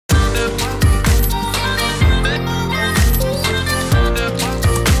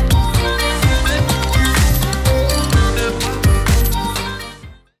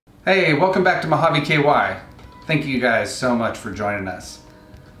Hey, welcome back to Mojave KY. Thank you guys so much for joining us.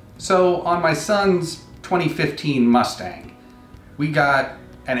 So on my son's 2015 Mustang, we got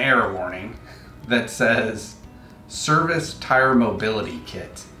an error warning that says service tire mobility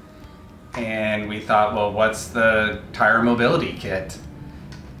kit. And we thought, well, what's the tire mobility kit?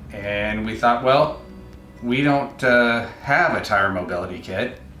 And we thought, well, we don't have a tire mobility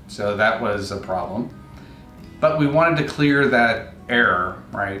kit, so that was a problem. But we wanted to clear that error,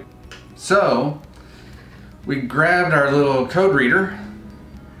 right? So we grabbed our little code reader,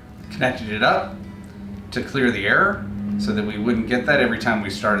 connected it up to clear the error so that we wouldn't get that every time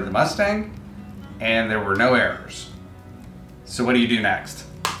we started the Mustang, and there were no errors. So what do you do next?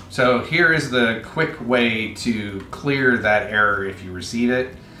 So here is the quick way to clear that error if you receive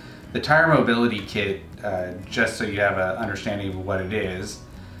it. The tire mobility kit, just so you have an understanding of what it is,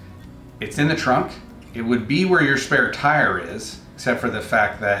 it's in the trunk. It would be where your spare tire is, except for the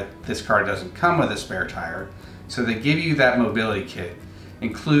fact that this car doesn't come with a spare tire. So they give you that mobility kit.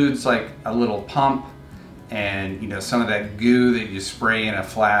 Includes like a little pump and some of that goo that you spray in a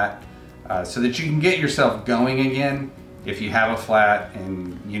flat so that you can get yourself going again if you have a flat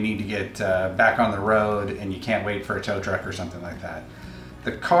and you need to get back on the road and you can't wait for a tow truck or something like that.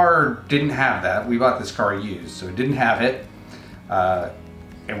 The car didn't have that. We bought this car used, so it didn't have it.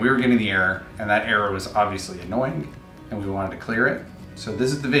 And we were getting the error, and that error was obviously annoying, and we wanted to clear it. So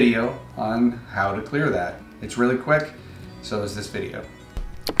this is the video on how to clear that. It's really quick, so is this video.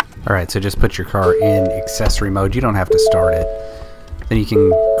 All right, so just put your car in accessory mode. You don't have to start it. Then you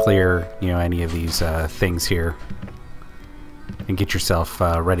can clear, any of these things here and get yourself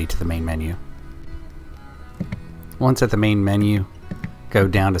ready to the main menu. Once at the main menu, go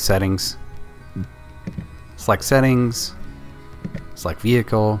down to settings, select settings, select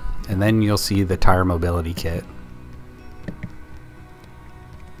vehicle, and then you'll see the tire mobility kit.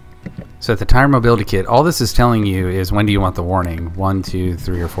 So at the tire mobility kit, all this is telling you is when do you want the warning, 1, 2,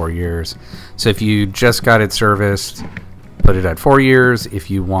 3, or 4 years. So if you just got it serviced, put it at 4 years.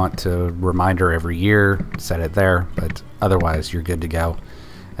 If you want a reminder every year, set it there, but otherwise you're good to go.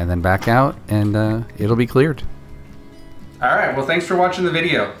 And then back out and it'll be cleared. All right, well, thanks for watching the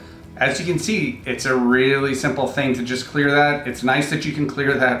video. As you can see, it's a really simple thing to just clear that. It's nice that you can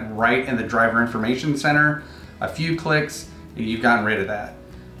clear that right in the driver information center. A few clicks and you've gotten rid of that.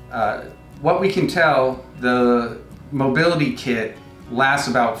 What we can tell, the mobility kit lasts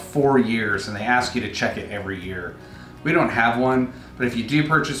about 4 years and they ask you to check it every year. We don't have one, but if you do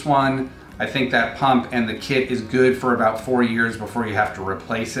purchase one, I think that pump and the kit is good for about 4 years before you have to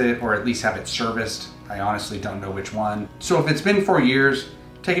replace it or at least have it serviced. I honestly don't know which one. So if it's been 4 years,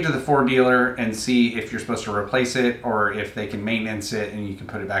 take it to the Ford dealer and see if you're supposed to replace it or if they can maintenance it and you can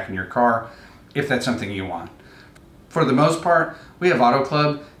put it back in your car, if that's something you want. For the most part, we have Auto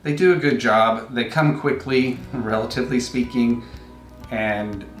Club. They do a good job. They come quickly, relatively speaking,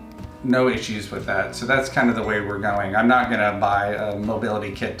 and no issues with that. So that's kind of the way we're going. I'm not gonna buy a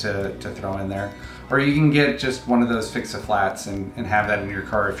mobility kit to throw in there. Or you can get just one of those fix-a-flats and have that in your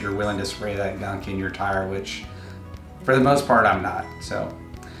car if you're willing to spray that gunk in your tire, which for the most part, I'm not. So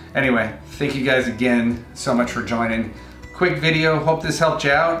anyway, thank you guys again so much for joining. Quick video, hope this helped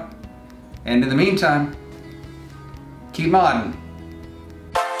you out. And in the meantime, keep modding.